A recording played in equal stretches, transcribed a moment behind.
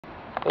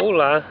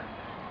Hola,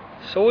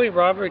 soy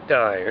Robert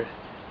Dyer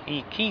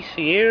y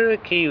quisiera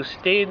que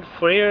usted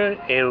fuera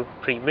el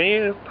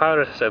primero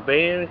para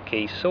saber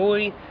que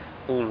soy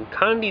un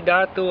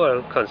candidato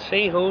al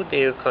Consejo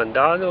del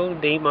Condado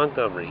de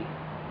Montgomery.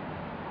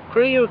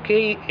 Creo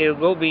que el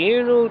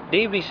gobierno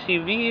debe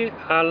servir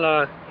a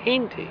la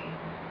gente,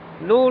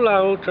 no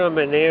la otra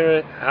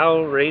manera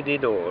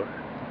alrededor.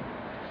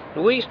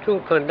 Nuestro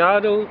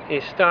condado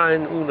está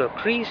en una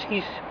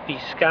crisis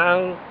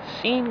fiscal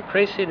sin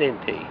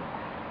precedente.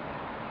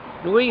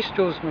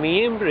 Nuestros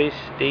miembros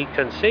de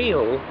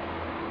consejo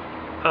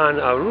han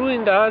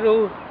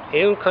arruinado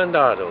el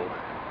condado.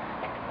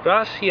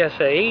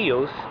 Gracias a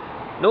ellos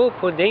no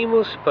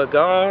podemos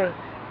pagar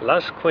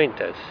las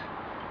cuentas,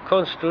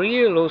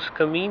 construir los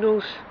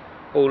caminos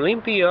o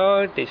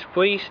limpiar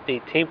después de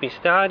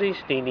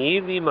tempestades de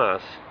nieve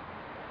más.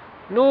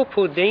 No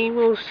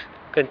podemos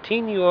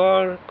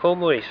continuar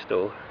como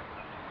esto.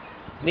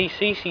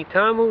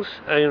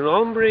 Necesitamos a un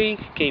hombre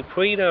que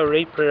pueda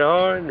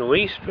reparar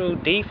nuestro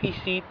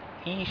déficit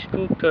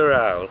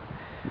estructural,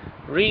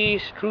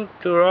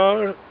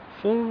 reestructurar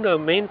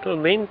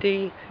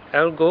fundamentalmente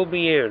al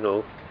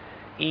gobierno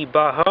y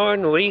bajar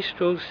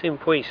nuestros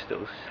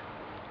impuestos.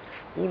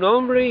 Un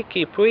hombre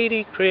que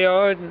puede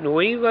crear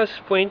nuevas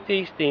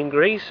fuentes de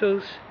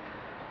ingresos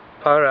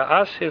para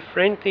hacer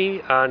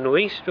frente a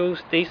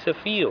nuestros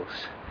desafíos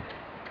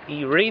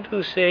y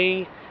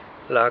reducir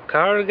la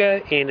carga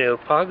en el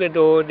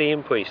pagador de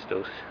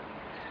impuestos.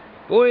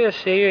 Voy a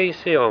ser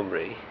ese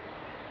hombre.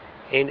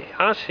 En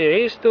hacer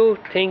esto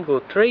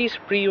tengo 3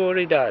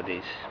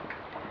 prioridades: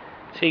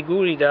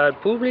 seguridad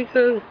pública,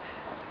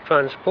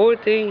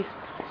 transporte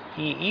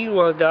y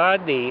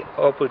igualdad de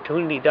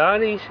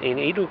oportunidades en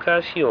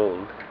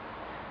educación.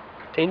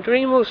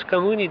 Tendremos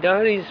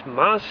comunidades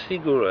más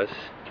seguras,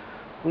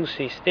 un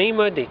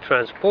sistema de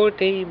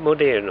transporte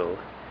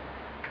moderno,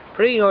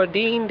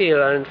 pre-jardín de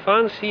la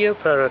infancia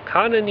para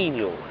cada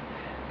niño,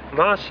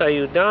 más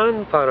ayuda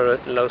para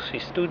los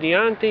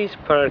estudiantes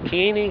para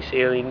quienes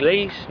el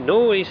inglés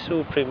no es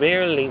su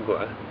primera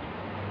lengua.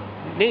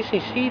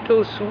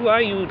 Necesito su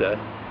ayuda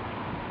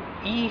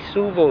y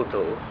su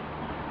voto.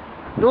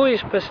 No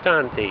es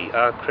bastante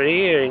a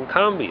creer en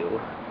cambio.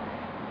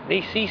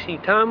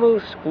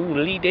 Necesitamos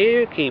un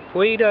líder que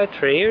pueda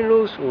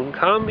traernos un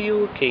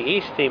cambio que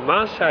esté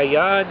más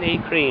allá de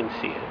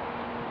creencia.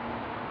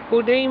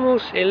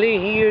 Podemos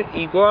elegir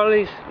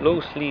iguales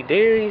los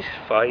líderes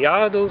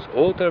fallados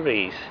otra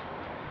vez,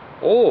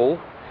 o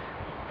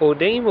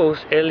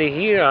podemos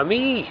elegir a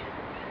mí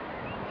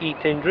y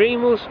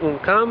tendremos un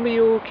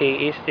cambio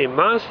que esté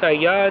más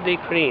allá de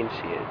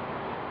creencia.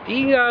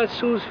 Diga a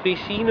sus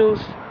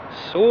vecinos: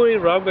 soy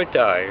Robert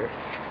Dyer.